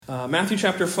Matthew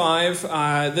chapter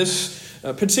 5, this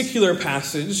particular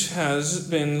passage has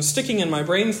been sticking in my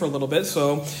brain for a little bit,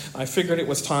 so I figured it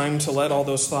was time to let all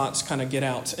those thoughts kind of get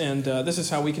out. And this is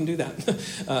how we can do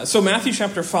that. So Matthew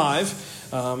chapter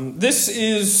 5, this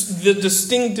is the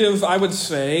distinctive, I would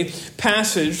say,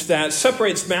 passage that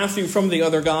separates Matthew from the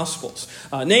other Gospels.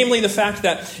 Namely, the fact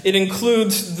that it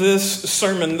includes this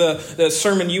sermon, the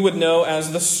sermon you would know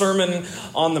as the Sermon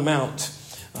on the Mount.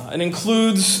 It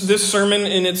includes this sermon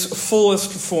in its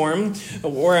fullest form,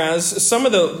 whereas some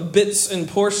of the bits and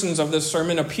portions of this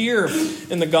sermon appear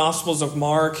in the Gospels of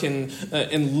Mark and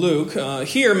Luke.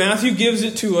 Here, Matthew gives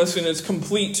it to us in its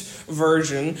complete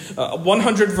version,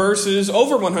 100 verses,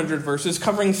 over 100 verses,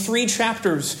 covering 3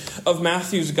 chapters of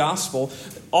Matthew's Gospel,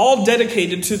 all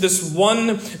dedicated to this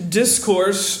one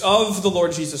discourse of the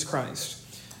Lord Jesus Christ.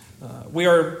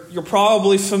 You're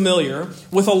probably familiar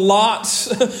with a lot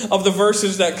of the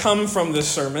verses that come from this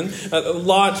sermon, a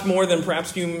lot more than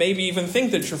perhaps you maybe even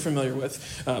think that you're familiar with.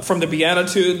 From the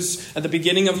Beatitudes at the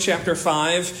beginning of chapter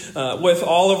 5, with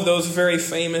all of those very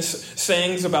famous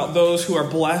sayings about those who are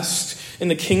blessed in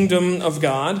the kingdom of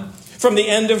God. From the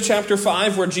end of chapter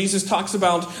 5, where Jesus talks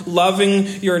about loving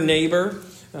your neighbor.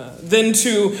 Then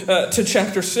to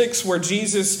chapter 6, where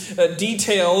Jesus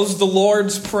details the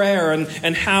Lord's Prayer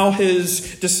and how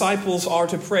his disciples are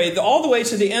to pray. All the way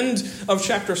to the end of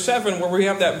chapter 7, where we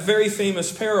have that very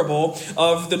famous parable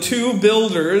of the 2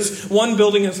 builders, one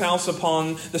building his house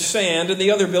upon the sand and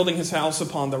the other building his house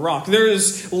upon the rock. There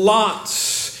is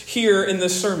lots here in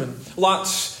this sermon,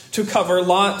 lots to cover,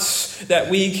 lots that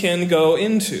we can go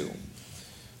into.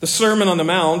 The Sermon on the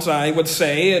Mount, I would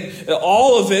say,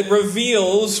 all of it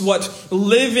reveals what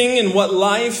living and what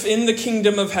life in the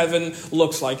kingdom of heaven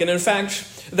looks like. And in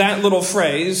fact, that little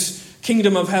phrase,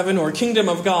 kingdom of heaven or kingdom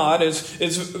of God, is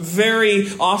very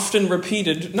often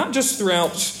repeated, not just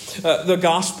throughout the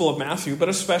Gospel of Matthew, but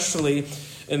especially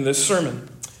in this sermon.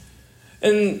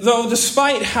 And though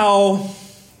despite how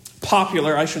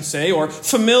popular, I should say, or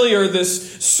familiar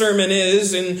this sermon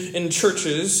is in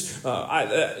churches,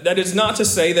 that is not to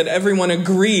say that everyone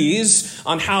agrees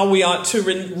on how we ought to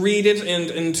read it and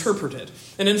interpret it.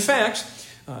 And in fact,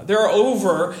 there are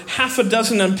over half a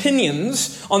dozen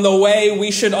opinions on the way we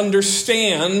should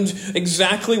understand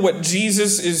exactly what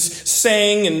Jesus is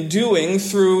saying and doing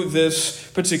through this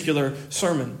particular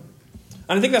sermon.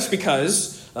 And I think that's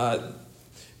because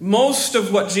most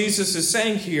of what Jesus is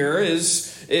saying here is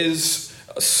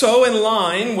so in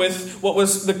line with what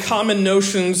was the common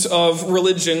notions of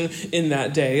religion in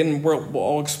that day. And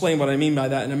I'll explain what I mean by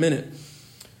that in a minute.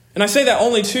 And I say that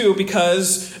only too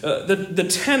because the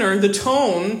tenor, the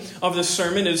tone of the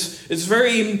sermon is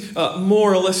very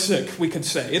moralistic, we could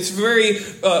say. It's very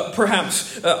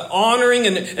perhaps honoring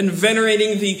and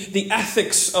venerating the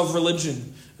ethics of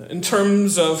religion, in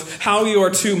terms of how you are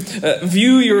to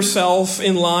view yourself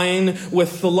in line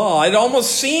with the law. It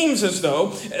almost seems as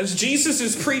though, as Jesus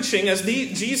is preaching,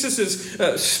 Jesus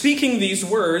is speaking these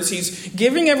words, he's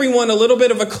giving everyone a little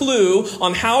bit of a clue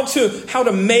on how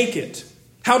to make it,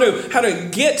 how to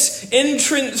get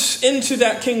entrance into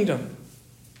that kingdom.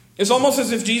 It's almost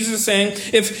as if Jesus is saying,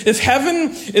 if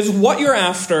heaven is what you're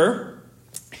after,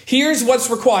 here's what's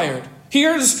required.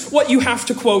 Here's what you have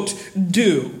to, quote,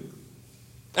 do.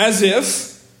 As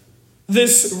if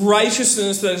this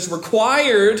righteousness that is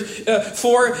required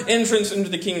for entrance into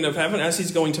the kingdom of heaven, as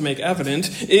he's going to make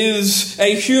evident, is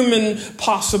a human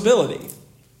possibility.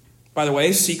 By the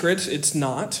way, secret, it's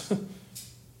not.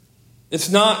 It's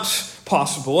not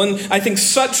possible. And I think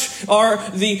such are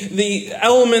the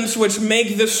elements which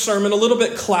make this sermon a little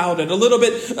bit clouded, a little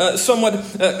bit somewhat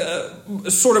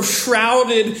sort of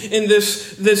shrouded in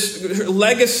this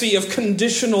legacy of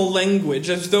conditional language,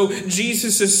 as though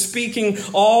Jesus is speaking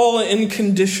all in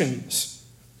conditions.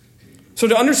 So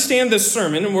to understand this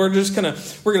sermon, we're going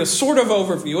to sort of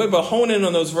overview it, but hone in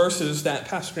on those verses that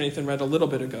Pastor Nathan read a little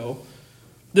bit ago.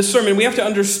 This sermon, we have to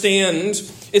understand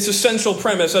its essential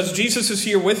premise. As Jesus is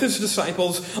here with his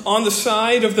disciples on the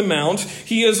side of the mount,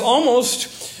 he is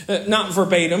almost, not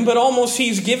verbatim, but almost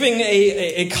he's giving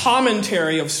a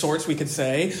commentary of sorts, we could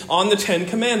say, on the 10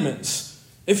 Commandments.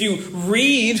 If you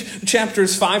read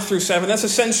chapters 5 through 7, that's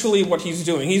essentially what he's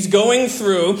doing. He's going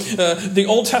through the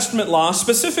Old Testament law,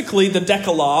 specifically the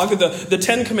Decalogue, the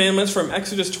 10 Commandments from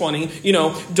Exodus 20.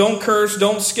 Don't curse,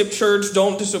 don't skip church,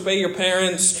 don't disobey your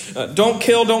parents, don't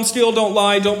kill, don't steal, don't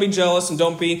lie, don't be jealous, and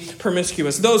don't be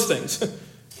promiscuous. Those things.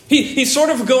 He's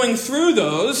sort of going through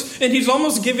those, and he's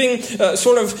almost giving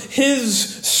sort of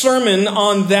his sermon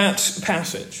on that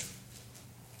passage.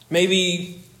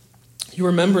 Maybe You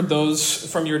remembered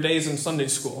those from your days in Sunday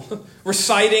school,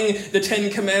 reciting the Ten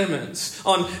Commandments.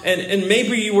 And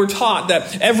maybe you were taught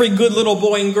that every good little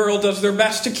boy and girl does their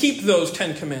best to keep those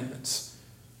 10 Commandments.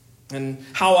 And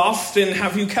how often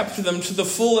have you kept them to the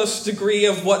fullest degree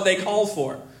of what they call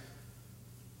for?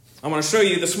 I want to show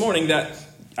you this morning that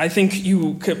I think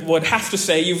you would have to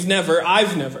say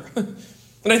I've never.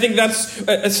 And I think that's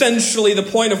essentially the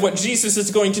point of what Jesus is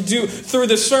going to do through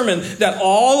this sermon, that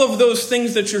all of those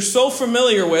things that you're so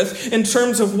familiar with in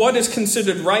terms of what is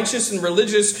considered righteous and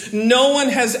religious, no one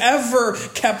has ever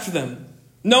kept them.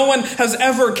 No one has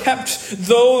ever kept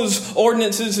those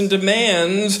ordinances and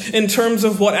demands in terms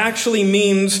of what actually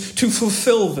means to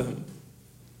fulfill them.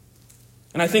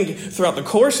 And I think throughout the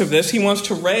course of this, he wants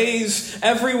to raise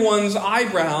everyone's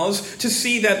eyebrows to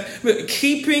see that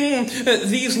keeping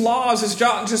these laws is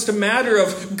not just a matter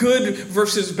of good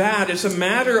versus bad. It's a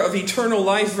matter of eternal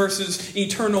life versus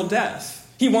eternal death.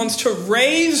 He wants to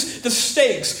raise the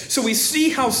stakes so we see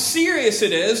how serious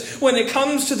it is when it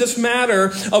comes to this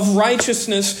matter of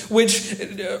righteousness, which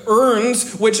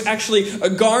actually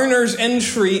garners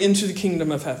entry into the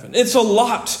kingdom of heaven. It's a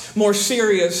lot more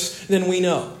serious than we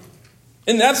know.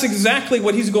 And that's exactly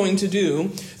what he's going to do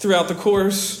throughout the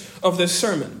course of this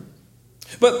sermon.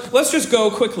 But let's just go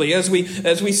quickly as we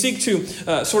seek to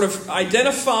sort of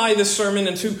identify the sermon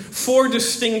into 4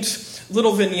 distinct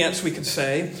little vignettes, we could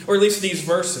say, or at least these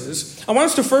verses. I want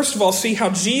us to first of all see how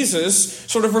Jesus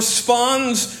sort of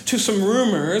responds to some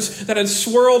rumors that had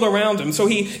swirled around him. So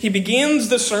he begins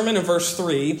the sermon in verse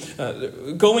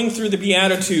 3, going through the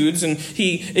Beatitudes, and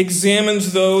he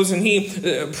examines those, and he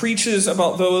preaches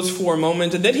about those for a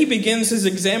moment. And then he begins his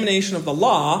examination of the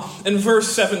law in verse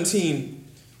 17.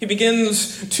 He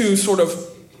begins to sort of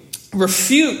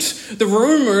refute the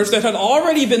rumors that had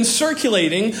already been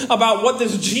circulating about what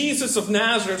this Jesus of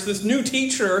Nazareth, this new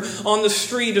teacher on the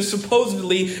street, is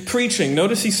supposedly preaching.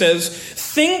 Notice he says,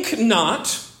 "Think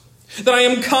not that I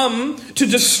am come to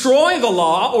destroy the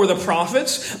law or the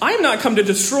prophets. I am not come to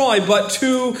destroy, but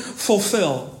to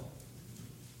fulfill."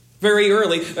 Very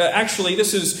early, actually,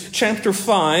 this is chapter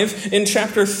 5. In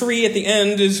chapter 3 at the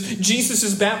end is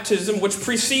Jesus' baptism, which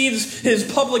precedes his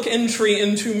public entry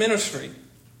into ministry.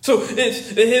 So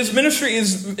his ministry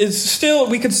is still,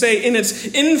 we could say, in its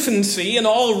infancy, and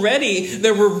already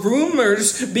there were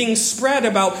rumors being spread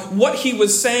about what he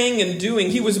was saying and doing.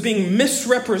 He was being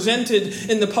misrepresented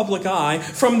in the public eye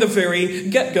from the very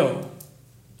get-go.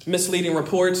 Misleading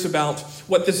reports about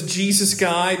what this Jesus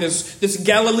guy, this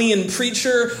Galilean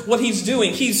preacher, what he's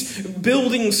doing. He's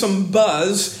building some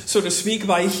buzz, so to speak,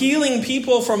 by healing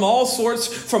people from all sorts,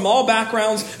 from all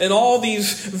backgrounds, and all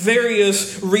these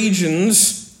various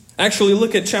regions. Actually,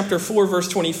 look at chapter 4, verse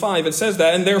 25. It says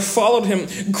that, "And there followed him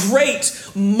great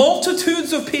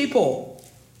multitudes of people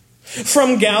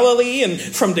from Galilee and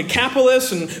from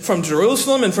Decapolis and from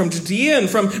Jerusalem and from Judea and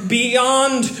from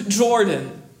beyond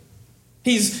Jordan."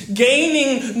 He's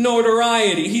gaining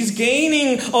notoriety. He's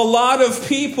gaining a lot of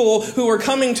people who are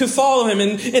coming to follow him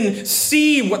and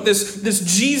see what this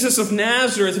Jesus of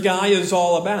Nazareth guy is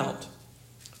all about.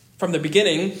 From the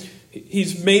beginning,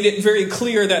 he's made it very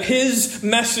clear that his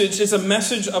message is a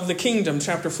message of the kingdom.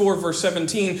 Chapter 4, verse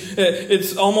 17.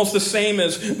 It's almost the same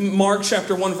as Mark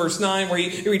chapter 1, verse 9, where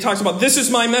he talks about, "This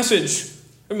is my message."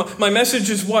 My message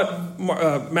is what?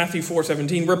 Matthew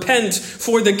 4:17. "Repent,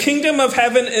 for the kingdom of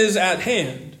heaven is at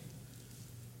hand."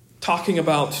 Talking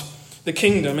about the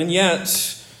kingdom. And yet,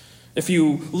 if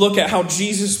you look at how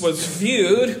Jesus was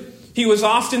viewed, he was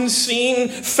often seen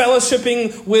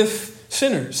fellowshipping with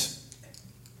sinners.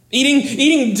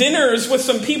 Eating dinners with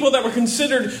some people that were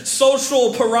considered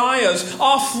social pariahs,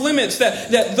 off limits,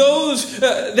 that those,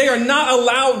 they are not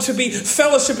allowed to be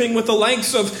fellowshipping with the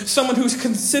likes of someone who's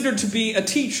considered to be a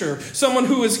teacher, someone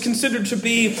who is considered to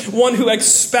be one who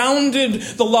expounded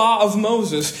the law of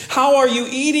Moses. How are you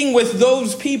eating with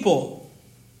those people?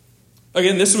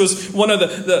 Again, this was one of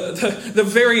the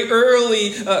very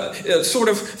early sort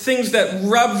of things that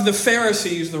rubbed the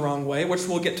Pharisees the wrong way, which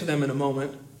we'll get to them in a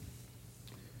moment.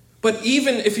 But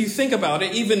even if you think about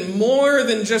it, even more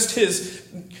than just his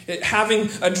having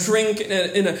a drink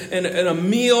and a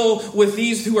meal with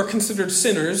these who are considered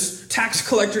sinners, tax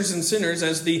collectors and sinners,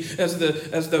 as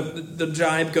the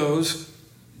jibe goes,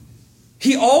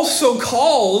 he also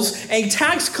calls a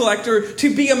tax collector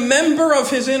to be a member of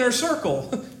his inner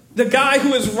circle. The guy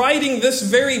who is writing this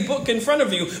very book in front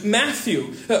of you,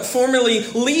 Matthew, formerly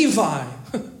Levi.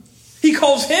 He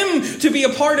calls him to be a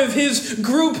part of his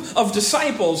group of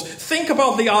disciples. Think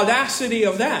about the audacity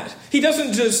of that. He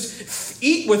doesn't just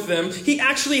eat with them. He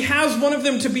actually has one of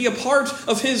them to be a part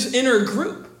of his inner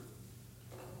group.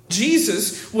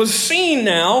 Jesus was seen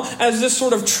now as this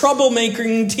sort of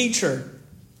troublemaking teacher.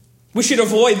 We should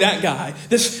avoid that guy,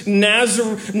 this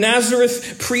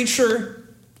Nazareth preacher.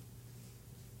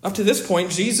 Up to this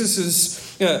point,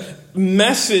 Jesus'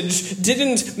 message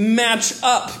didn't match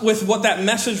up with what that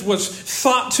message was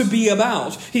thought to be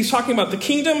about. He's talking about the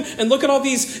kingdom, and look at all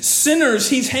these sinners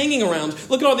he's hanging around.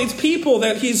 Look at all these people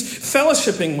that he's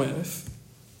fellowshipping with.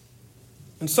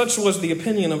 And such was the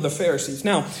opinion of the Pharisees.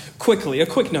 Now, quickly, a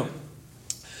quick note.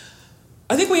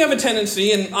 I think we have a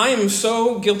tendency, and I am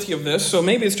so guilty of this, so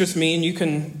maybe it's just me and you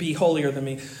can be holier than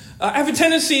me. I have a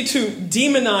tendency to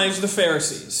demonize the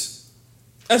Pharisees.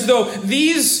 As though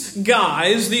these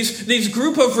guys, these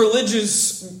group of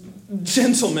religious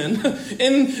gentlemen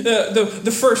in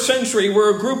the first century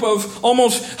were a group of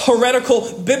almost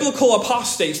heretical biblical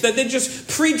apostates, that they just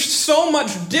preached so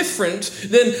much different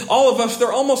than all of us.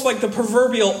 They're almost like the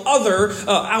proverbial other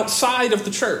outside of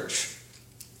the church.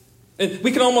 And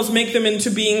we can almost make them into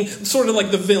being sort of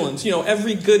like the villains. You know,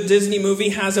 every good Disney movie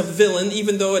has a villain,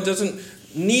 even though it doesn't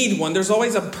need one. There's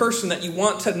always a person that you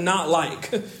want to not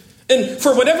like. And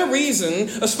for whatever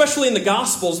reason, especially in the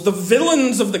Gospels, the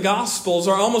villains of the Gospels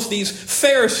are almost these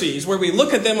Pharisees, where we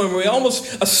look at them and we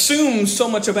almost assume so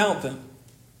much about them.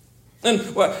 And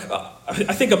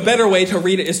I think a better way to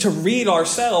read it is to read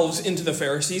ourselves into the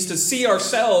Pharisees, to see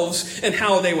ourselves and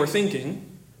how they were thinking.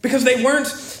 Because they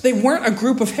weren't a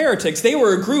group of heretics. They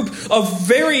were a group of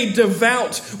very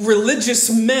devout religious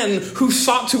men who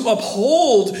sought to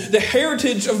uphold the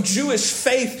heritage of Jewish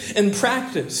faith and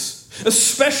practice,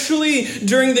 especially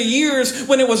during the years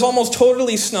when it was almost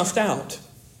totally snuffed out.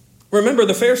 Remember,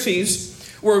 the Pharisees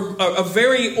were a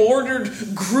very ordered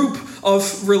group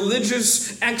of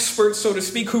religious experts, so to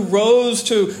speak, who rose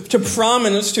to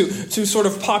prominence, to sort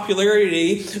of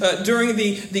popularity during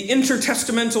the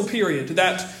intertestamental period,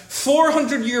 that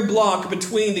 400-year block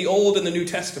between the Old and the New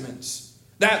Testaments.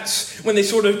 That's when they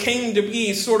sort of came to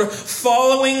be sort of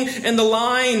following in the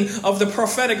line of the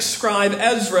prophetic scribe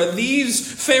Ezra.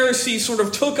 These Pharisees sort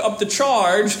of took up the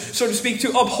charge, so to speak, to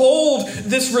uphold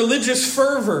this religious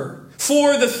fervor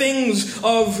for the things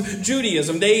of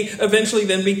Judaism. They eventually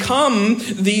then become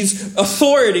these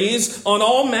authorities on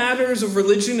all matters of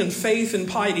religion and faith and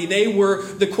piety. They were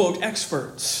the, quote,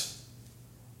 experts.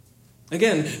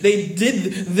 Again, they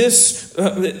did this,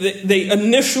 they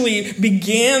initially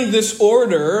began this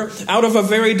order out of a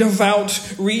very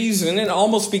devout reason. It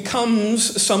almost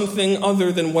becomes something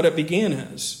other than what it began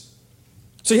as.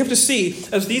 So you have to see,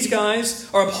 as these guys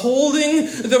are upholding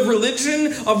the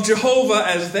religion of Jehovah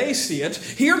as they see it,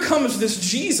 here comes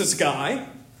this Jesus guy,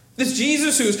 this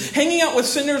Jesus who's hanging out with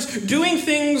sinners, doing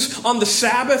things on the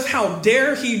Sabbath. How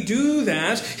dare he do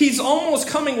that? He's almost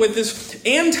coming with this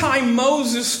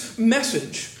anti-Moses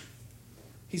message.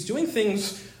 He's doing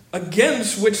things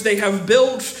against which they have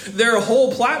built their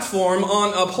whole platform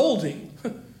on upholding.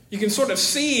 You can sort of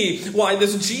see why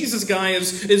this Jesus guy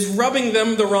is rubbing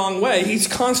them the wrong way. He's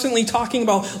constantly talking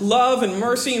about love and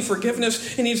mercy and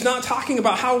forgiveness, and he's not talking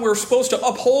about how we're supposed to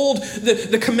uphold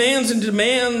the commands and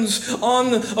demands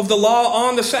of the law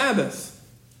on the Sabbath.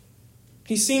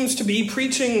 He seems to be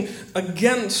preaching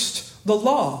against the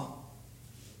law,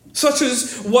 such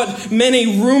as what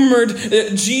many rumored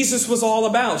Jesus was all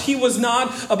about. He was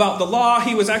not about the law.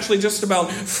 He was actually just about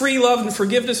free love and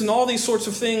forgiveness and all these sorts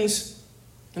of things.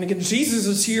 And again, Jesus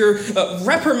is here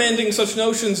reprimanding such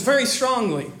notions very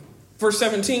strongly. Verse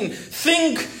 17,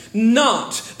 think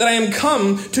not that I am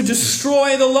come to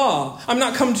destroy the law. I'm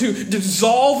not come to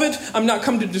dissolve it. I'm not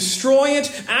come to destroy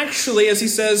it. Actually, as he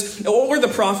says, or the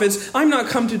prophets, I'm not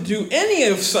come to do any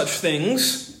of such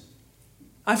things.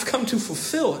 I've come to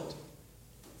fulfill it.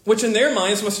 Which in their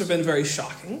minds must have been very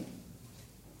shocking.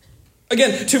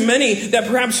 Again, to many that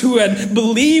perhaps who had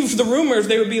believed the rumors,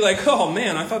 they would be like, oh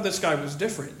man, I thought this guy was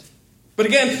different. But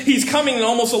again, he's coming and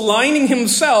almost aligning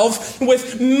himself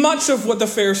with much of what the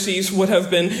Pharisees would have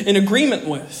been in agreement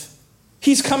with.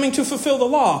 He's coming to fulfill the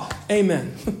law.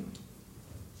 Amen.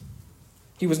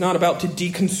 He was not about to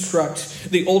deconstruct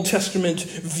the Old Testament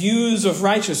views of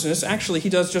righteousness. Actually, he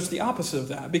does just the opposite of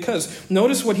that. Because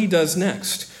notice what he does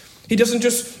next. He doesn't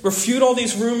just refute all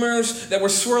these rumors that were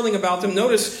swirling about them.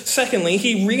 Notice, secondly,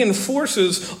 he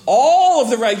reinforces all of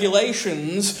the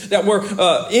regulations that were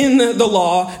in the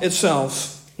law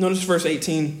itself. Notice verse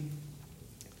 18.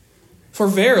 For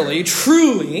verily,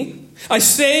 truly, I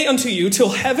say unto you, till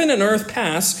heaven and earth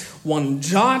pass, one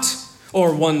jot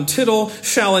or one tittle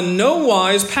shall in no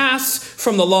wise pass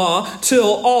from the law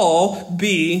till all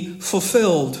be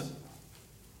fulfilled.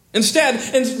 Instead,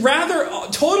 and rather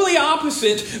totally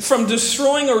opposite from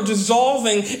destroying or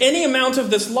dissolving any amount of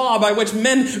this law by which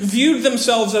men viewed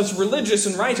themselves as religious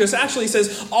and righteous, actually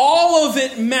says all of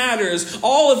it matters.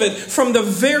 All of it, from the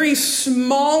very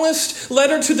smallest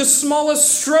letter to the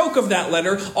smallest stroke of that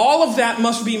letter, all of that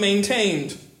must be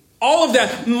maintained. All of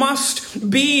that must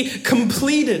be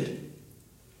completed.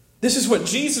 This is what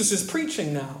Jesus is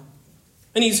preaching now.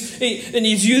 And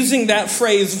he's using that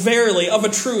phrase, verily, of a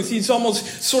truth. He's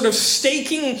almost sort of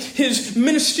staking his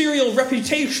ministerial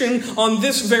reputation on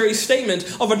this very statement.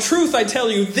 Of a truth, I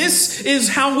tell you, this is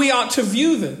how we ought to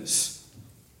view this.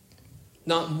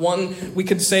 Not one, we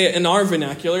could say it in our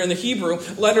vernacular. In the Hebrew,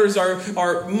 letters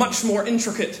are much more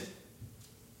intricate.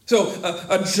 So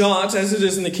a jot, as it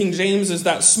is in the King James, is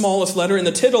that smallest letter. And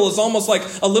the tittle is almost like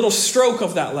a little stroke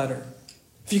of that letter.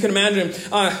 If you can imagine...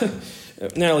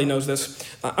 Natalie knows this.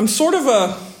 I'm sort of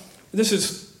this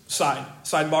is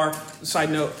sidebar,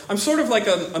 side note. I'm sort of like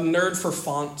a nerd for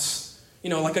fonts.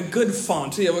 Like a good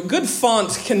font. A good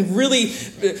font can really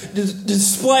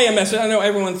display a message. I know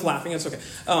everyone's laughing. It's okay.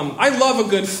 I love a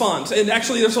good font. And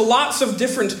actually, there's lots of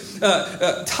different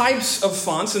types of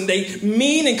fonts, and they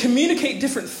mean and communicate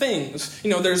different things.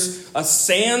 There's a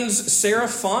sans serif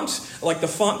font, like the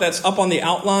font that's up on the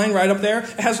outline right up there.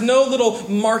 It has no little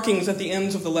markings at the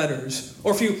ends of the letters.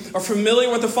 Or if you are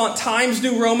familiar with the font Times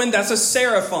New Roman, that's a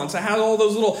serif font. So it has all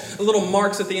those little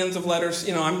marks at the ends of letters.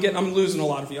 I'm losing a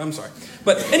lot of you. I'm sorry.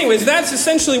 But anyways, that's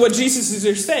essentially what Jesus is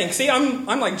here saying. See, I'm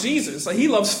like Jesus. He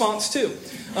loves fonts too.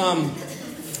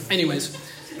 Anyways,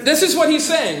 this is what he's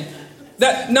saying.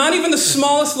 That not even the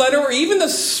smallest letter or even the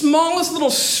smallest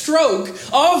little stroke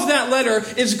of that letter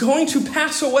is going to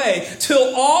pass away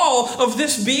till all of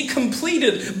this be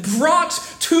completed, brought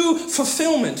to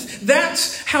fulfillment.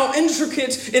 That's how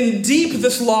intricate and deep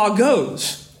this law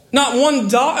goes. Not one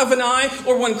dot of an I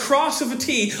or one cross of a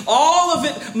T. All of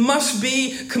it must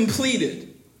be completed.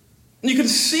 And you can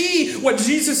see what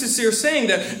Jesus is here saying,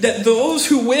 that those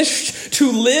who wish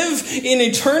to live in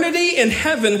eternity in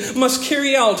heaven must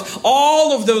carry out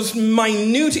all of those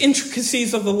minute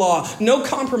intricacies of the law. No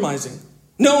compromising.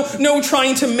 No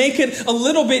trying to make it a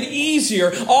little bit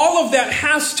easier. All of that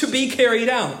has to be carried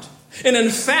out. And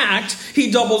in fact, he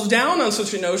doubles down on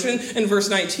such a notion in verse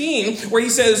 19, where he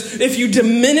says, if you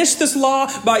diminish this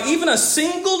law by even a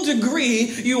single degree,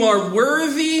 you are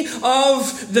worthy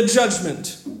of the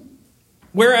judgment.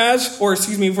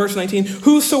 Verse 19,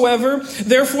 whosoever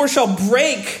therefore shall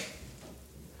break,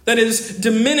 that is,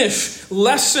 diminish,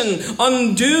 lessen,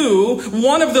 undo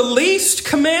one of the least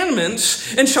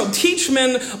commandments, and shall teach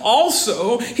men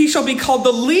also, he shall be called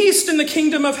the least in the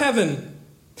kingdom of heaven.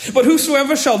 But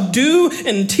whosoever shall do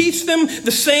and teach them,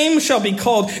 the same shall be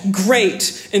called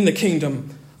great in the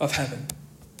kingdom of heaven.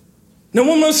 No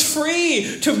one was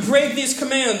free to break these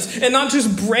commands, and not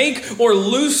just break or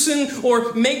loosen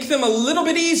or make them a little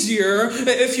bit easier.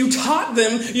 If you taught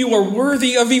them, you are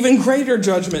worthy of even greater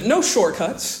judgment. No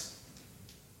shortcuts.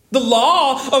 The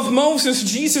law of Moses,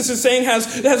 Jesus is saying,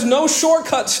 has no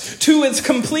shortcuts to its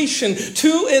completion,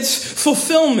 to its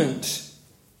fulfillment.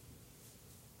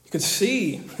 You could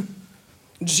see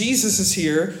Jesus is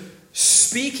here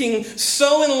speaking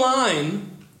so in line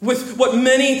with what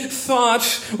many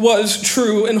thought was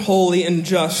true and holy and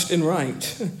just and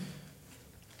right.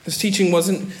 His teaching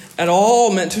wasn't at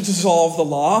all meant to dissolve the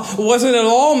law. It wasn't at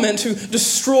all meant to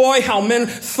destroy how men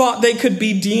thought they could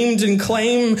be deemed and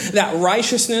claim that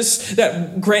righteousness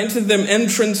that granted them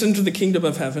entrance into the kingdom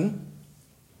of heaven.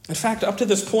 In fact, up to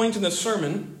this point in the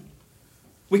sermon,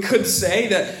 we could say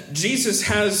that Jesus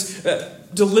has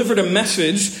delivered a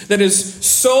message that is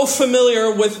so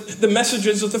familiar with the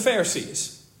messages of the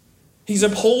Pharisees. He's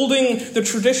upholding the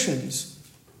traditions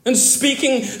and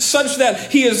speaking such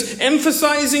that he is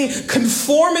emphasizing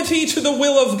conformity to the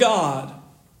will of God.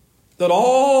 That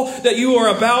all that you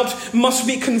are about must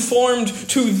be conformed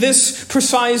to this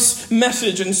precise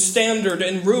message and standard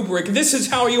and rubric. This is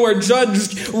how you are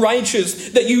judged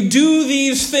righteous, that you do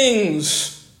these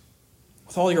things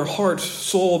with all your heart,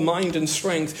 soul, mind, and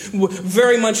strength,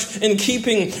 very much in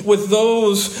keeping with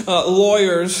those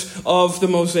lawyers of the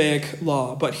Mosaic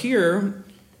law. But here,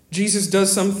 Jesus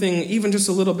does something even just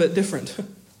a little bit different.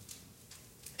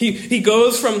 He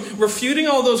goes from refuting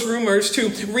all those rumors to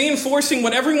reinforcing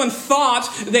what everyone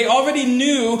thought they already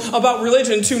knew about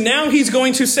religion, to now he's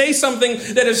going to say something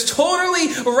that is totally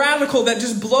radical, that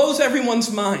just blows everyone's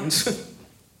minds.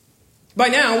 By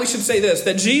now, we should say this,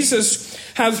 that Jesus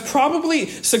has probably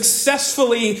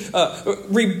successfully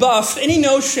rebuffed any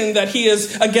notion that he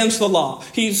is against the law.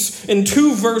 In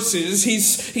 2 verses,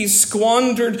 he's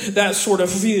squandered that sort of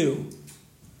view.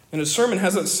 And his sermon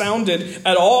hasn't sounded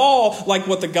at all like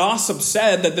what the gossip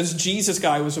said that this Jesus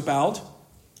guy was about.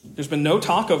 There's been no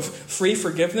talk of free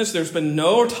forgiveness. There's been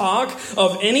no talk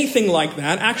of anything like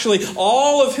that. Actually,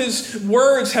 all of his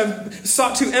words have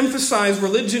sought to emphasize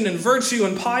religion and virtue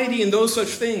and piety and those such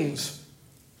things.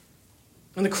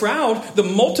 And the crowd, the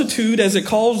multitude, as it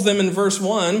calls them in verse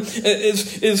 1,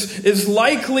 is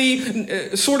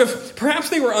likely sort of, perhaps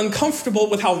they were uncomfortable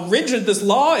with how rigid this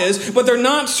law is, but they're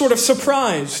not sort of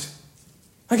surprised.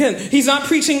 Again, he's not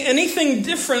preaching anything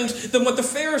different than what the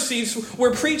Pharisees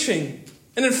were preaching.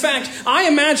 And in fact, I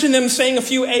imagine them saying a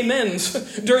few amens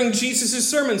during Jesus'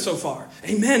 sermon so far.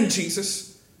 Amen,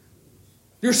 Jesus.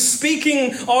 You're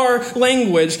speaking our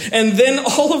language. And then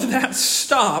all of that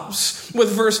stops with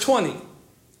verse 20.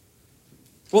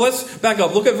 Well, let's back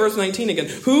up. Look at verse 19 again.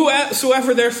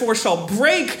 Whosoever therefore shall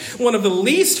break one of the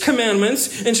least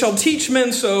commandments and shall teach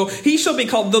men so, he shall be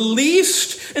called the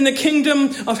least in the kingdom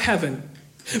of heaven.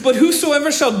 But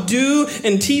whosoever shall do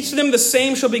and teach them, the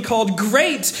same shall be called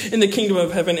great in the kingdom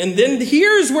of heaven. And then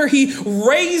here's where he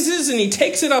raises and he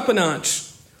takes it up a notch.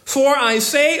 For I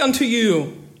say unto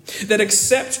you, that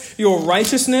except your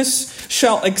righteousness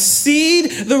shall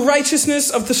exceed the righteousness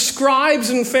of the scribes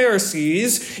and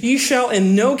Pharisees, ye shall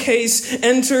in no case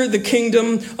enter the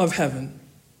kingdom of heaven.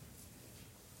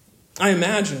 I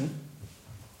imagine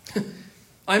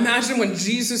when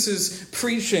Jesus is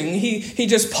preaching, he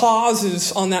just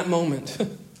pauses on that moment.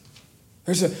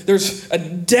 There's a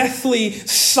deathly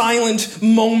silent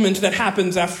moment that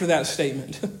happens after that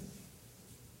statement.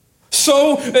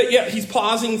 So, he's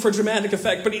pausing for dramatic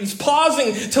effect, but he's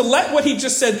pausing to let what he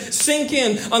just said sink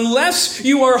in. Unless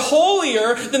you are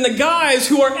holier than the guys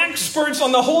who are experts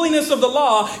on the holiness of the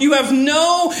law, you have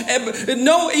no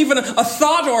even a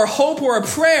thought or a hope or a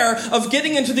prayer of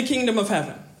getting into the kingdom of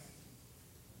heaven.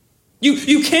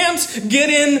 You can't get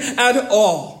in at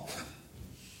all.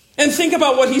 And think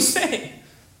about what he's saying.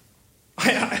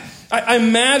 I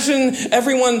imagine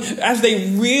everyone, as they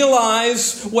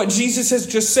realize what Jesus has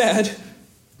just said,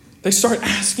 they start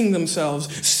asking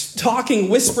themselves, talking,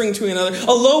 whispering to another.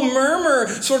 A low murmur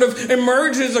sort of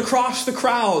emerges across the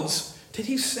crowds. Did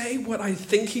he say what I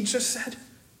think he just said?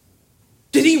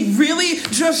 Did he really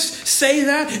just say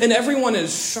that? And everyone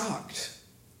is shocked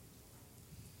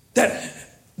that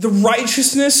the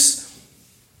righteousness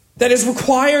that is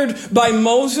required by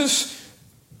Moses,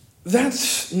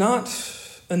 that's not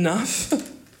enough.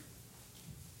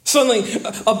 Suddenly,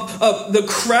 the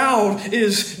crowd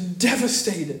is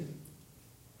devastated.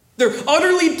 They're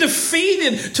utterly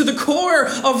defeated to the core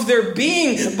of their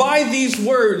being by these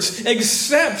words.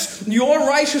 Except your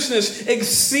righteousness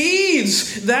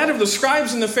exceeds that of the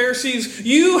scribes and the Pharisees,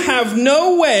 you have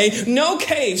no way, no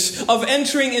case of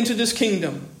entering into this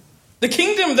kingdom. The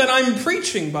kingdom that I'm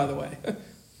preaching, by the way.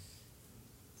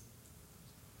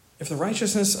 If the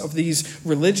righteousness of these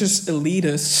religious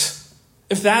elitists,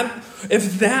 if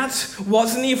that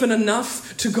wasn't even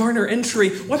enough to garner entry,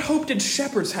 what hope did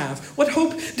shepherds have? What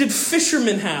hope did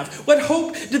fishermen have? What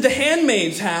hope did the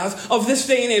handmaids have of this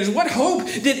day and age? What hope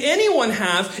did anyone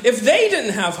have if they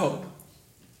didn't have hope?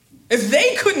 If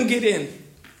they couldn't get in?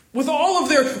 With all of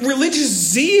their religious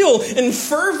zeal and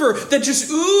fervor that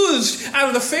just oozed out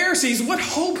of the Pharisees, what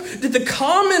hope did the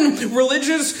common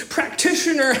religious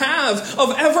practitioner have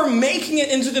of ever making it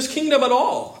into this kingdom at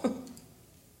all?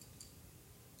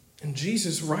 And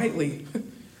Jesus rightly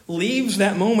leaves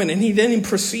that moment, and he then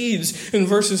proceeds in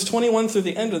verses 21 through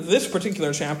the end of this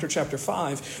particular chapter, chapter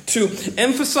 5, to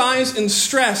emphasize and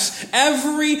stress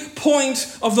every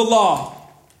point of the law.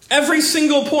 Every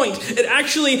single point. It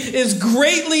actually is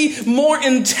greatly more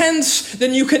intense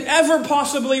than you could ever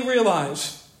possibly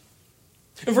realize.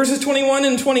 In verses 21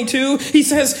 and 22, he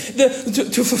says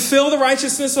that to fulfill the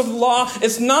righteousness of the law,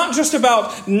 it's not just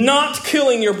about not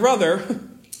killing your brother.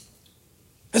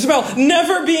 It's about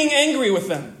never being angry with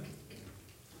them.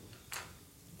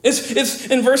 It's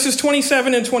in verses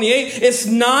 27 and 28, it's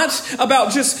not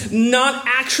about just not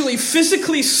actually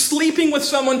physically sleeping with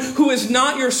someone who is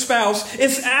not your spouse.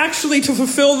 It's actually to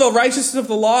fulfill the righteousness of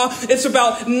the law. It's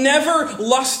about never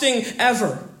lusting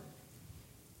ever.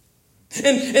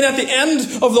 And at the end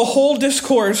of the whole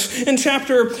discourse in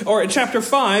chapter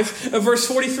 5, verse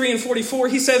 43 and 44,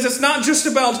 he says it's not just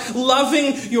about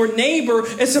loving your neighbor,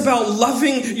 it's about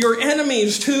loving your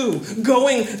enemies too.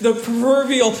 Going the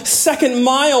proverbial second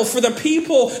mile for the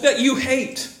people that you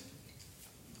hate.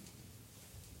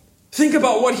 Think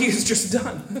about what he has just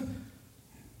done.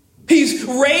 He's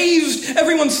raised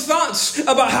everyone's thoughts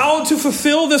about how to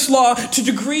fulfill this law to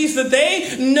degrees that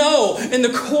they know in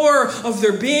the core of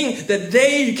their being that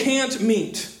they can't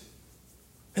meet.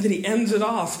 And then he ends it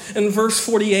off in verse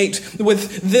 48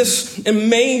 with this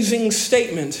amazing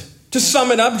statement. To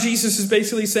sum it up, Jesus is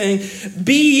basically saying,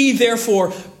 be ye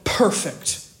therefore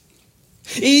perfect,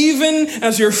 even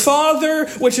as your Father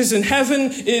which is in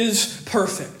heaven is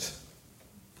perfect.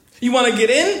 You want to get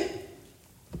in?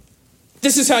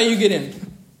 This is how you get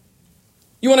in.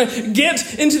 You want to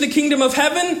get into the kingdom of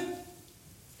heaven?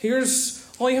 Here's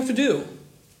all you have to do.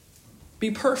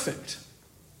 Be perfect.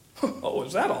 Oh,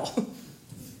 is that all?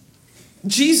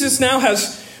 Jesus now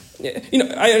has,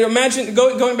 I imagine,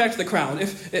 going back to the crowd,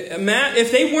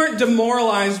 if they weren't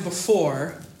demoralized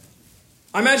before,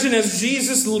 I imagine as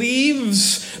Jesus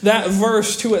leaves that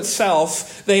verse to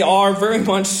itself, they are very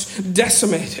much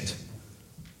decimated.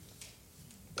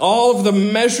 All of the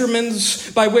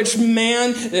measurements by which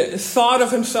man thought of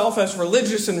himself as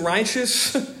religious and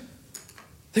righteous,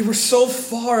 they were so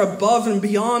far above and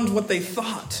beyond what they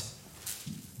thought.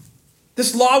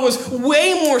 This law was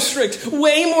way more strict,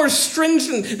 way more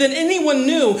stringent than anyone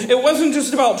knew. It wasn't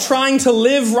just about trying to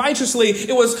live righteously.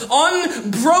 It was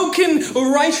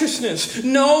unbroken righteousness.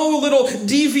 No little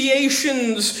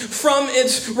deviations from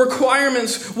its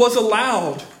requirements was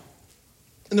allowed.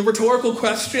 And the rhetorical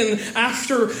question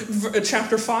after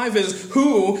chapter 5 is,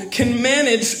 who can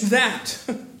manage that?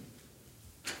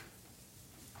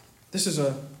 This is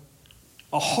a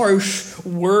harsh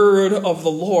word of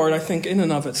the Lord, I think, in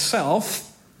and of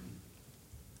itself.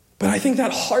 But I think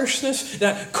that harshness,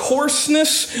 that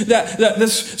coarseness, that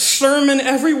this sermon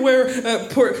everywhere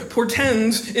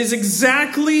portends is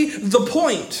exactly the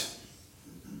point.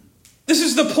 This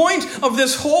is the point of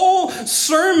this whole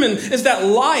sermon, is that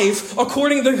life,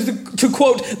 according to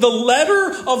quote, the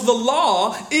letter of the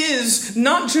law, is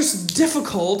not just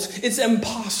difficult, it's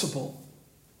impossible.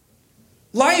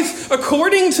 Life,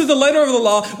 according to the letter of the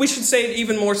law, we should say it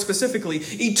even more specifically,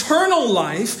 eternal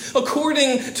life,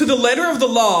 according to the letter of the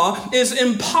law, is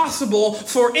impossible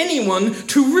for anyone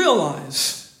to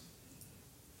realize.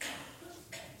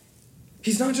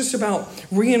 He's not just about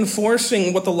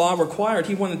reinforcing what the law required.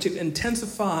 He wanted to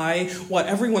intensify what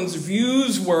everyone's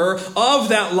views were of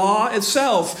that law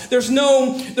itself. There's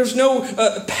no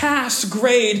pass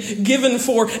grade given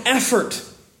for effort.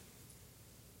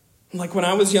 Like when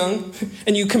I was young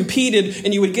and you competed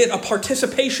and you would get a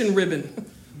participation ribbon.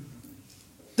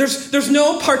 There's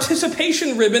no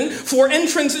participation ribbon for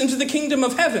entrance into the kingdom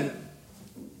of heaven.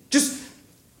 Just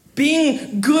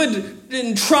being good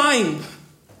and trying.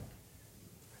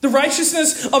 The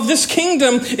righteousness of this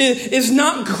kingdom is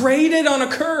not graded on a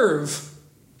curve.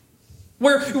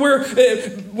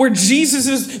 Where Jesus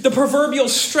is the proverbial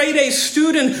straight-A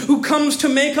student who comes to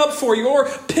make up for your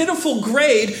pitiful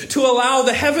grade to allow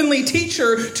the heavenly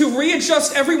teacher to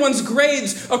readjust everyone's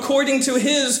grades according to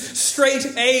his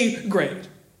straight-A grade.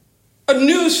 A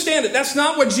new standard. That's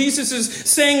not what Jesus is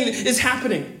saying is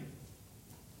happening.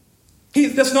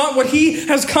 That's not what he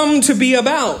has come to be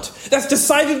about. That's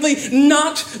decidedly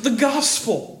not the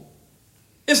gospel.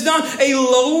 It's not a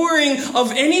lowering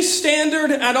of any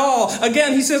standard at all.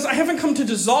 Again, he says, I haven't come to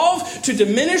dissolve, to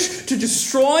diminish, to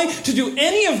destroy, to do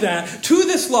any of that to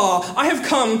this law. I have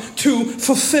come to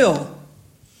fulfill.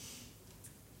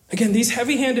 Again, these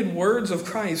heavy-handed words of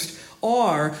Christ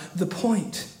are the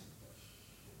point.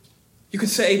 You could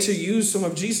say, to use some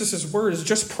of Jesus' words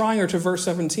just prior to verse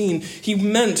 17, he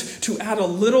meant to add a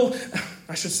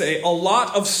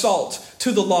lot of salt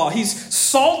to the law. He's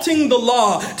salting the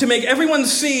law to make everyone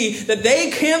see that they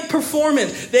can't perform it.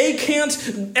 They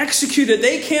can't execute it.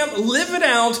 They can't live it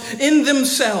out in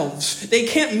themselves. They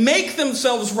can't make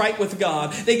themselves right with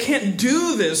God. They can't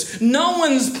do this. No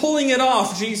one's pulling it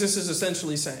off, Jesus is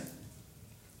essentially saying.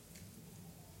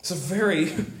 It's a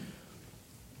very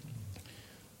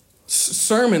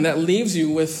sermon that leaves you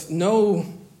with no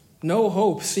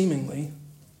hope, seemingly.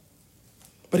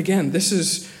 But again, this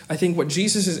is, I think, what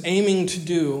Jesus is aiming to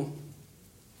do,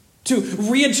 to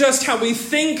readjust how we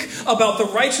think about the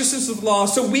righteousness of the law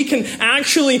so we can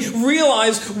actually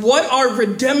realize what our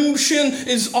redemption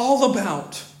is all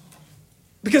about.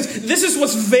 Because this is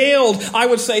what's veiled, I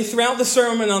would say, throughout the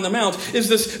Sermon on the Mount, is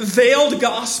this veiled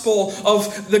gospel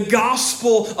of the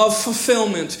gospel of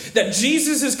fulfillment. That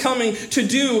Jesus is coming to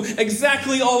do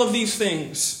exactly all of these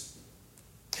things.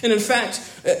 And in fact,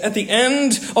 at the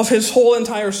end of his whole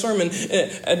entire sermon,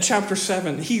 at chapter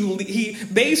 7, he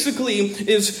basically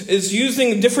is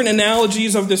using different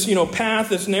analogies of this, path,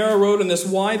 this narrow road and this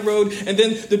wide road, and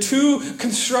then the two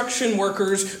construction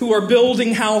workers who are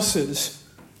building houses.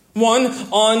 One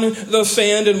on the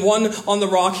sand and one on the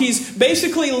rock. He's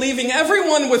basically leaving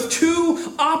everyone with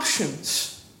two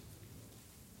options.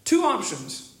 Two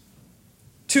options.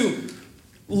 To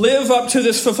live up to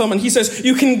this fulfillment. He says,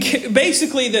 you can,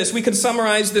 basically this, we could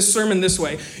summarize this sermon this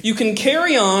way. You can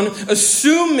carry on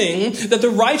assuming that the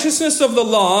righteousness of the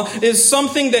law is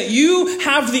something that you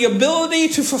have the ability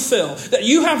to fulfill, that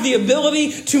you have the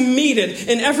ability to meet it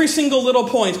in every single little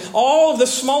point. All of the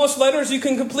smallest letters you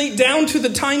can complete down to the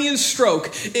tiniest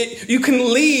stroke. You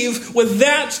can leave with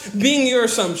that being your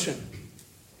assumption.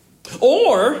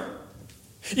 Or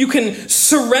you can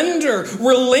surrender,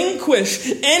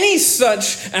 relinquish any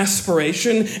such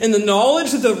aspiration in the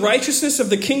knowledge that the righteousness of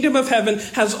the kingdom of heaven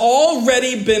has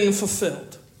already been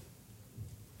fulfilled.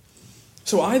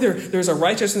 So either there's a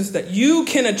righteousness that you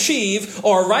can achieve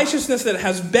or a righteousness that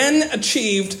has been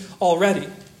achieved already.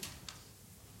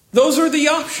 Those are the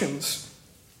options.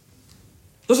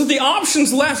 Those are the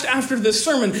options left after this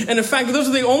sermon. And in fact, those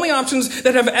are the only options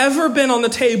that have ever been on the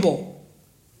table.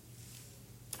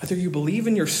 Either you believe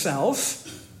in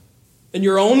yourself and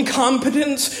your own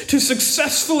competence to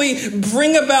successfully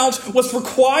bring about what's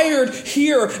required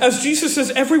here, as Jesus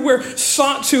has everywhere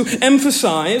sought to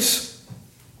emphasize,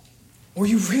 or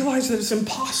you realize that it's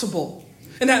impossible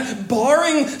and that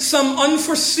barring some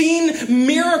unforeseen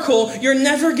miracle, you're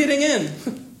never getting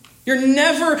in. You're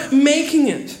never making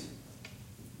it.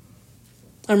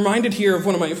 I'm reminded here of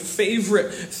one of my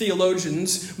favorite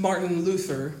theologians, Martin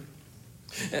Luther.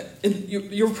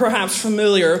 You're perhaps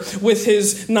familiar with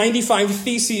his 95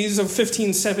 Theses of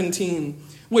 1517,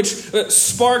 which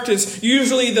sparked is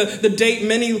usually the date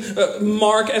many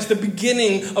mark as the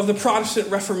beginning of the Protestant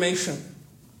Reformation,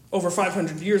 over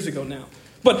 500 years ago now.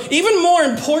 But even more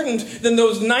important than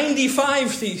those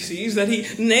 95 theses that he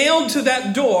nailed to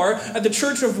that door at the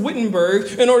Church of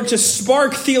Wittenberg in order to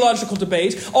spark theological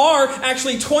debate are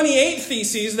actually 28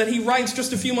 theses that he writes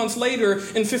just a few months later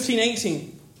in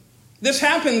 1518. This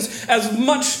happens as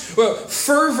much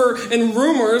fervor and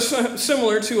rumors,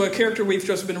 similar to a character we've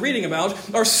just been reading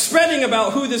about, are spreading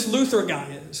about who this Luther guy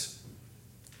is.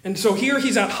 And so here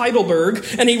he's at Heidelberg,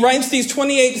 and he writes these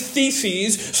 28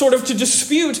 theses sort of to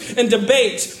dispute and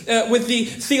debate with the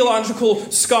theological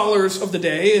scholars of the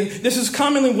day. This is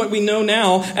commonly what we know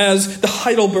now as the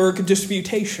Heidelberg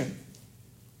Disputation,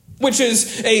 which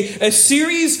is a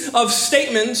series of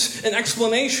statements and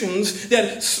explanations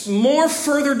that more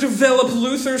further develop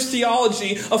Luther's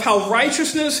theology of how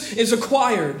righteousness is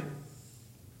acquired.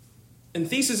 In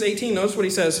Thesis 18, notice what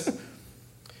he says.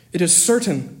 It is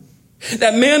certain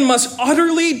that man must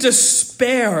utterly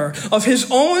despair of his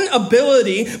own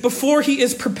ability before he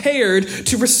is prepared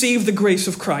to receive the grace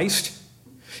of Christ.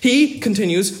 He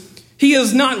continues, he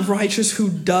is not righteous who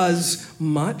does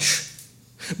much,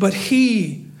 but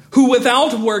he who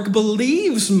without work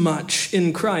believes much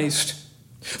in Christ.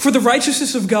 For the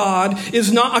righteousness of God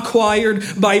is not acquired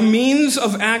by means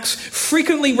of acts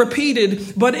frequently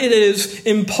repeated, but it is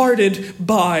imparted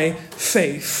by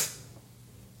faith.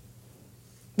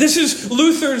 This is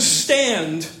Luther's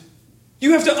stand.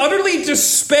 You have to utterly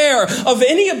despair of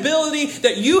any ability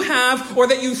that you have or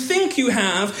that you think you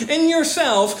have in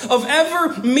yourself of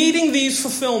ever meeting these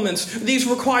fulfillments, these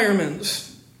requirements.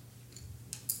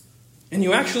 And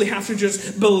you actually have to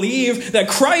just believe that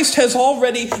Christ has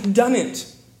already done it.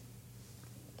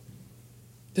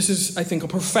 This is, I think, a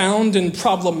profound and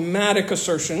problematic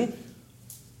assertion.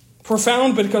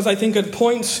 Profound because I think it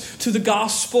points to the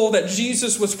gospel that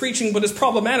Jesus was preaching, but it's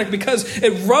problematic because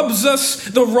it rubs us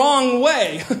the wrong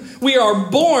way. We are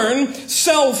born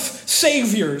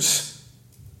self-saviors.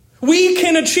 We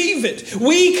can achieve it.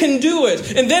 We can do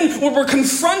it. And then when we're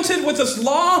confronted with this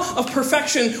law of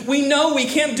perfection, we know we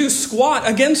can't do squat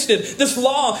against it. This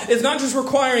law is not just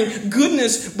requiring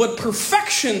goodness, but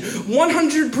perfection.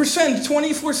 100%,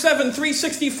 24/7,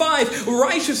 365,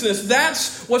 righteousness.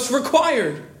 That's what's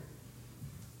required.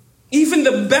 Even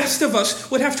the best of us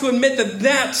would have to admit that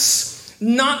that's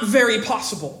not very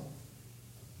possible.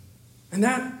 And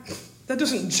that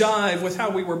doesn't jive with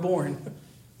how we were born.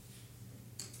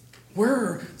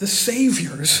 We're the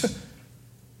saviors.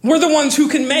 We're the ones who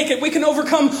can make it. We can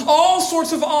overcome all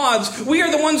sorts of odds. We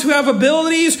are the ones who have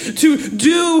abilities to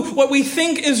do what we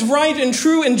think is right and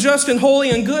true and just and holy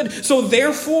and good. So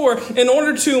therefore, in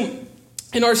order to,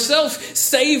 in our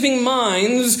self-saving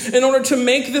minds, in order to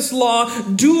make this law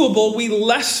doable, we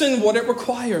lessen what it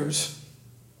requires.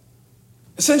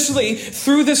 Essentially,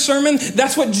 through this sermon,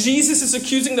 that's what Jesus is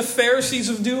accusing the Pharisees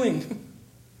of doing.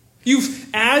 You've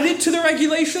added to the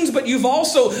regulations, but you've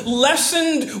also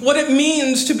lessened what it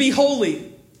means to be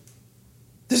holy.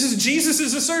 This is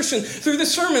Jesus' assertion. Through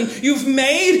this sermon, you've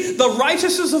made the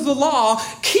righteousness of the law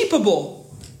keepable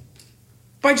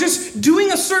by just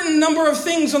doing a certain number of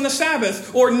things on the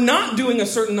Sabbath or not doing a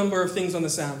certain number of things on the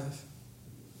Sabbath.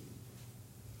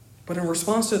 But in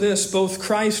response to this, both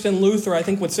Christ and Luther, I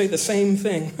think, would say the same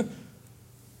thing.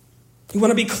 You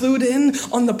want to be clued in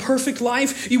on the perfect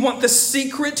life? You want the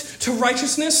secret to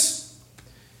righteousness?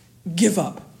 Give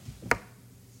up.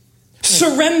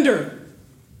 Surrender.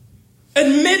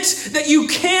 Admit that you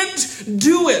can't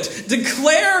do it.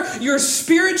 Declare your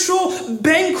spiritual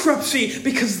bankruptcy,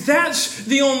 because that's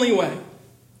the only way.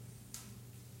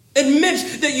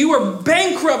 Admit that you are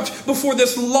bankrupt before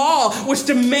this law, which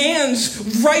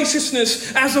demands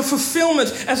righteousness as a fulfillment,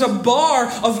 as a bar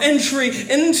of entry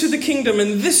into the kingdom.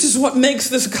 And this is what makes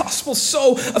this gospel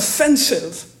so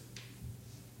offensive.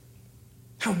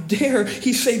 How dare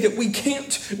he say that we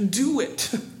can't do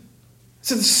it?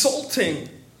 It's insulting.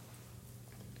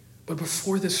 But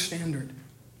before this standard,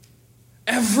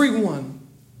 everyone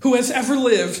who has ever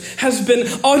lived has been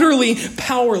utterly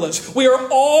powerless. We are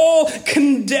all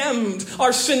condemned.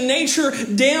 Our sin nature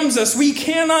damns us. We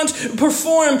cannot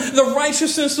perform the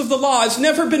righteousness of the law. It's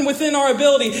never been within our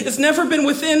ability. It's never been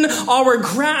within our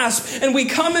grasp. And we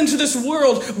come into this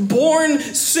world born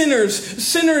sinners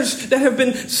that have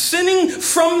been sinning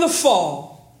from the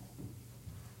fall.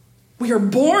 We are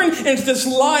born into this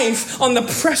life on the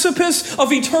precipice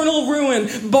of eternal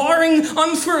ruin, barring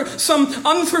some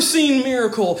unforeseen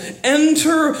miracle.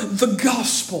 Enter the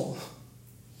gospel.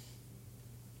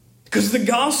 Because the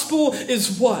gospel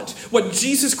is what? What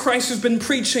Jesus Christ has been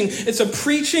preaching. It's a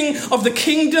preaching of the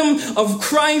kingdom of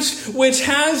Christ, which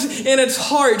has in its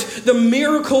heart the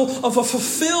miracle of a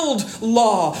fulfilled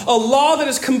law. A law that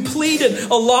is completed.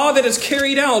 A law that is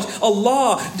carried out. A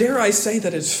law, dare I say,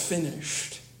 that is finished.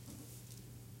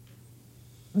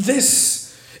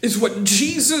 This is what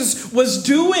Jesus was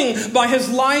doing by his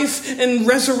life and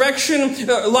resurrection,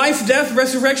 life, death,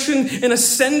 resurrection, and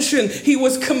ascension. He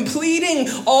was completing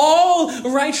all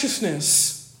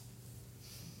righteousness.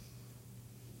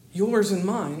 Yours and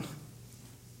mine.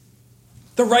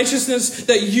 The righteousness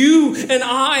that you and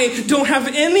I don't have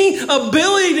any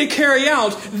ability to carry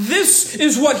out. This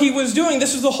is what he was doing.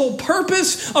 This is the whole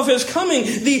purpose of his coming.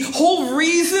 The whole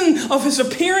reason of his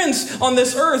appearance on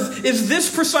this earth is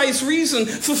this precise reason.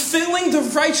 Fulfilling the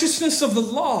righteousness of the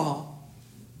law.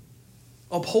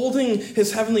 Upholding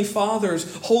his heavenly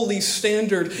Father's holy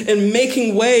standard and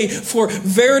making way for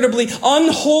veritably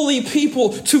unholy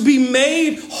people to be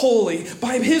made holy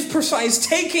by his precise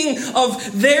taking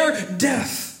of their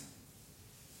death.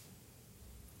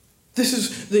 This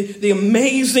is the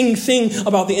amazing thing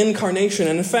about the incarnation.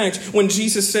 And in fact, when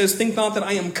Jesus says, think not that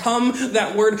I am come,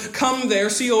 that word come there,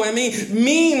 C-O-M-E,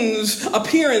 means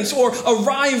appearance or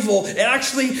arrival. It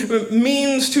actually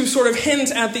means to sort of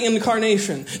hint at the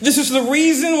incarnation. This is the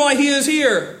reason why he is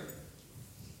here.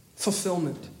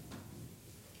 Fulfillment.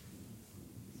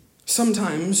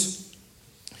 Sometimes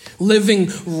living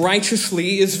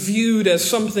righteously is viewed as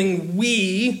something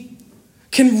we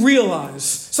can realize,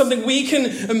 something we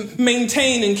can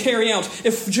maintain and carry out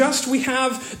if just we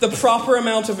have the proper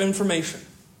amount of information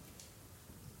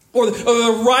or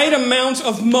the right amount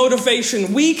of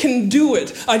motivation. We can do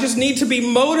it. I just need to be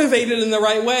motivated in the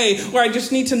right way, or I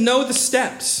just need to know the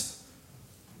steps.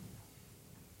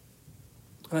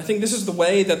 And I think this is the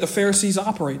way that the Pharisees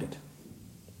operated.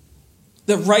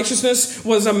 That righteousness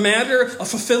was a matter of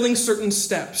fulfilling certain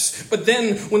steps. But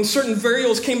then when certain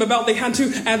variables came about, they had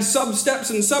to add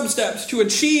sub-steps and sub-steps to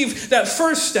achieve that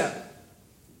first step.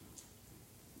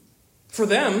 For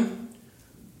them,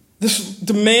 this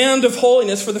demand of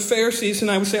holiness for the Pharisees, and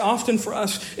I would say often for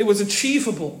us, it was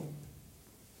achievable.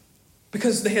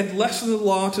 Because they had less of the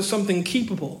law to something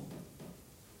keepable.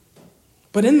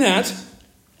 But in that,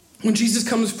 when Jesus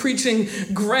comes preaching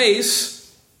grace,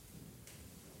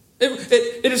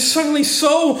 it is suddenly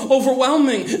so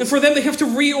overwhelming. And for them, they have to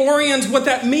reorient what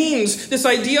that means. This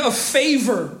idea of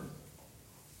favor.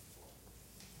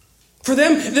 For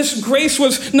them, this grace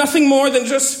was nothing more than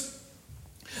just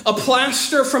a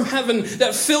plaster from heaven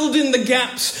that filled in the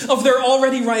gaps of their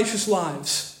already righteous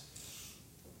lives.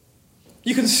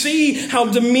 You can see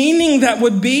how demeaning that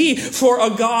would be for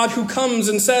a God who comes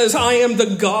and says, I am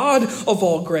the God of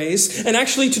all grace. And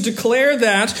actually to declare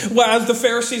that, as the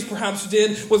Pharisees perhaps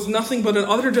did, was nothing but an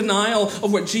utter denial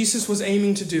of what Jesus was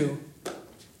aiming to do.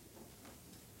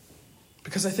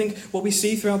 Because I think what we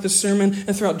see throughout this sermon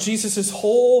and throughout Jesus'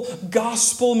 whole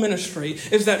gospel ministry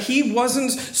is that he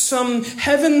wasn't some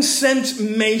heaven-sent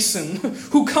mason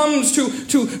who comes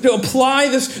to apply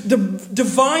this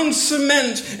divine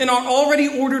cement in our already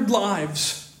ordered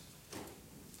lives.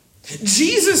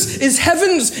 Jesus is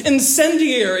heaven's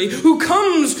incendiary who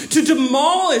comes to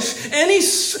demolish any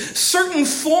certain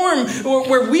form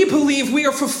where we believe we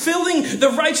are fulfilling the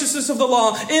righteousness of the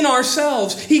law in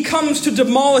ourselves. He comes to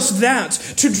demolish that,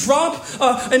 to drop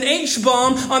an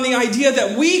H-bomb on the idea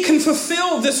that we can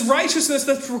fulfill this righteousness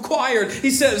that's required. He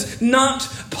says, not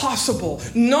possible.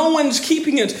 No one's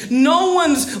keeping it. No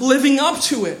one's living up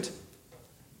to it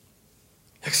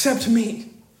except me.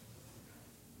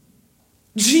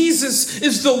 Jesus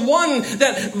is the one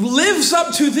that lives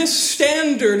up to this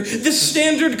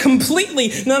standard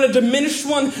completely, not a diminished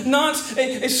one, not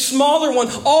a smaller one.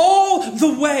 All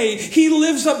the way, he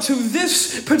lives up to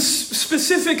this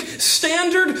specific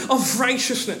standard of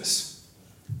righteousness.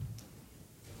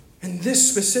 And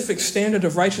this specific standard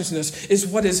of righteousness is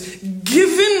what is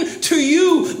given to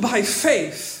you by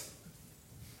faith.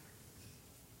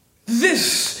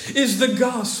 This is the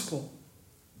gospel.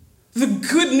 The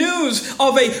good news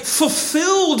of a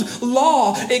fulfilled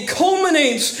law. It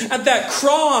culminates at that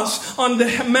cross on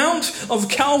the Mount of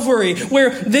Calvary, where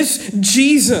this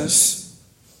Jesus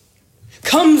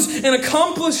comes and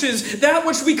accomplishes that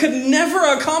which we could never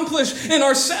accomplish in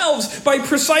ourselves by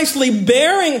precisely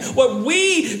bearing what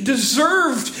we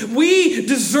deserved. We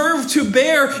deserve to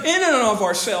bear in and of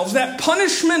ourselves. That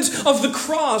punishment of the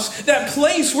cross, that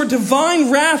place where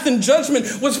divine wrath and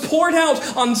judgment was poured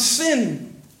out on sin.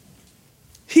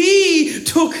 He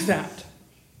took that.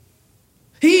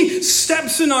 He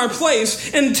steps in our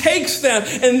place and takes that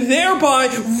and thereby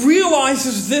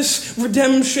realizes this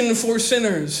redemption for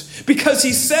sinners. Because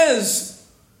he says,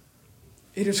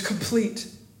 it is complete.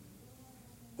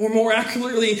 Or more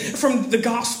accurately, from the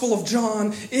Gospel of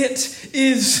John, it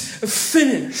is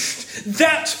finished.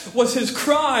 That was his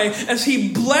cry as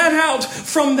he bled out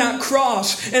from that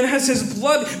cross. And as his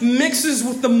blood mixes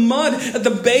with the mud at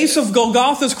the base of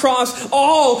Golgotha's cross,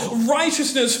 all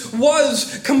righteousness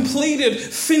was completed,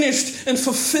 finished, and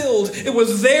fulfilled. It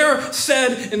was there,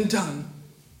 said, and done.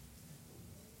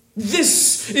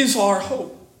 This is our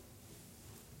hope.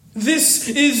 This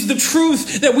is the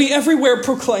truth that we everywhere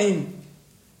proclaim.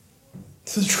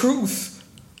 It's the truth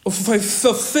of a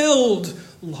fulfilled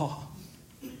law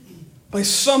by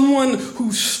someone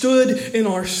who stood in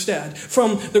our stead.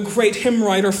 From the great hymn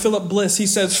writer Philip Bliss, he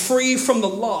says, free from the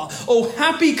law, oh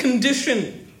happy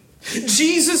condition.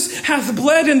 Jesus hath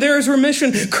bled and there is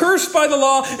remission, cursed by the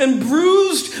law and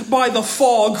bruised by the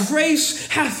fall. Grace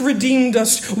hath redeemed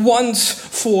us once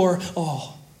for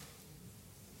all.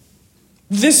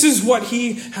 This is what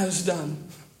he has done.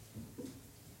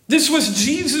 This was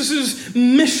Jesus'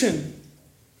 mission.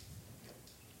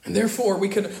 And therefore, we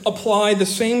could apply the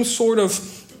same sort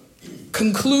of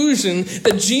conclusion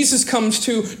that Jesus comes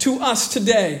to us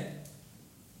today.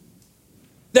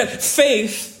 That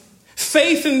faith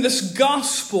in this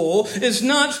gospel is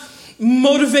not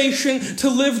motivation to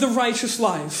live the righteous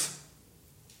life.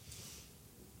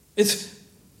 It's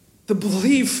the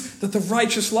belief that the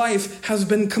righteous life has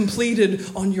been completed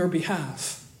on your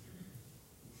behalf.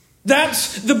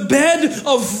 That's the bed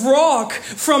of rock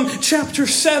from chapter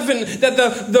 7 that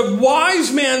the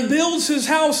wise man builds his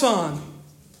house on.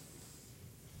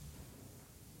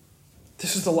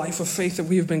 This is the life of faith that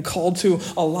we have been called to,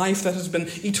 a life that has been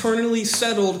eternally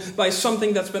settled by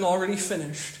something that's been already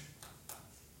finished.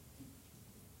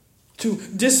 To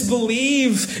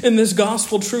disbelieve in this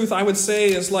gospel truth, I would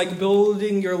say, is like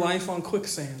building your life on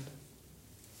quicksand.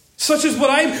 Such as what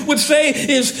I would say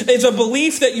is a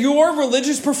belief that your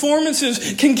religious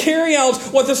performances can carry out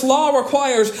what this law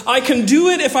requires. I can do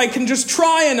it if I can just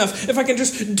try enough, if I can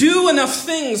just do enough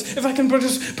things, if I can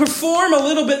just perform a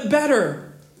little bit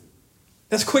better.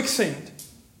 That's quicksand.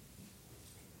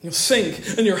 You'll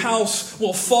sink and your house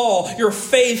will fall. Your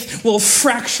faith will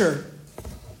fracture.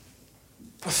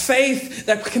 A faith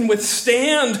that can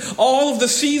withstand all of the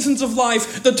seasons of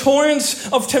life, the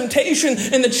torrents of temptation,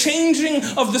 and the changing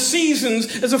of the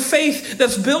seasons is a faith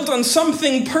that's built on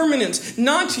something permanent.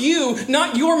 Not you,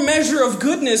 not your measure of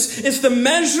goodness. It's the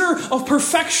measure of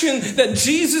perfection that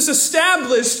Jesus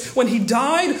established when he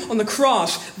died on the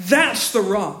cross. That's the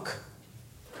rock.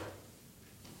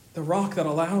 The rock that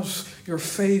allows your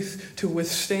faith to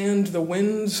withstand the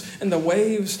winds and the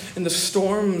waves and the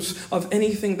storms of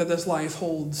anything that this life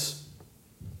holds.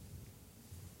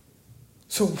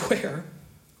 So where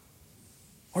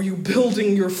are you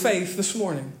building your faith this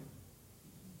morning?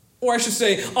 Or I should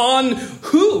say, on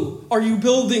who are you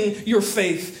building your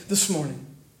faith this morning?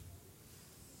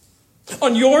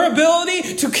 On your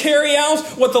ability to carry out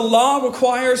what the law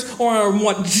requires, or on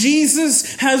what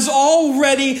Jesus has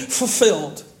already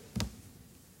fulfilled?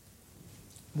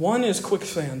 One is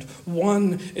quicksand.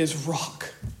 One is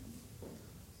rock.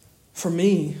 For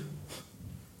me,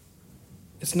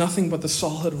 is nothing but the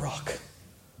solid rock.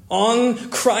 On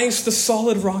Christ, the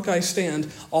solid rock, I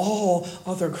stand. All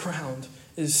other ground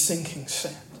is sinking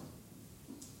sand.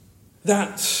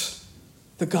 That's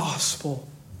the gospel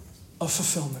of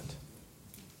fulfillment.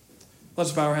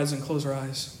 Let's bow our heads and close our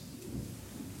eyes.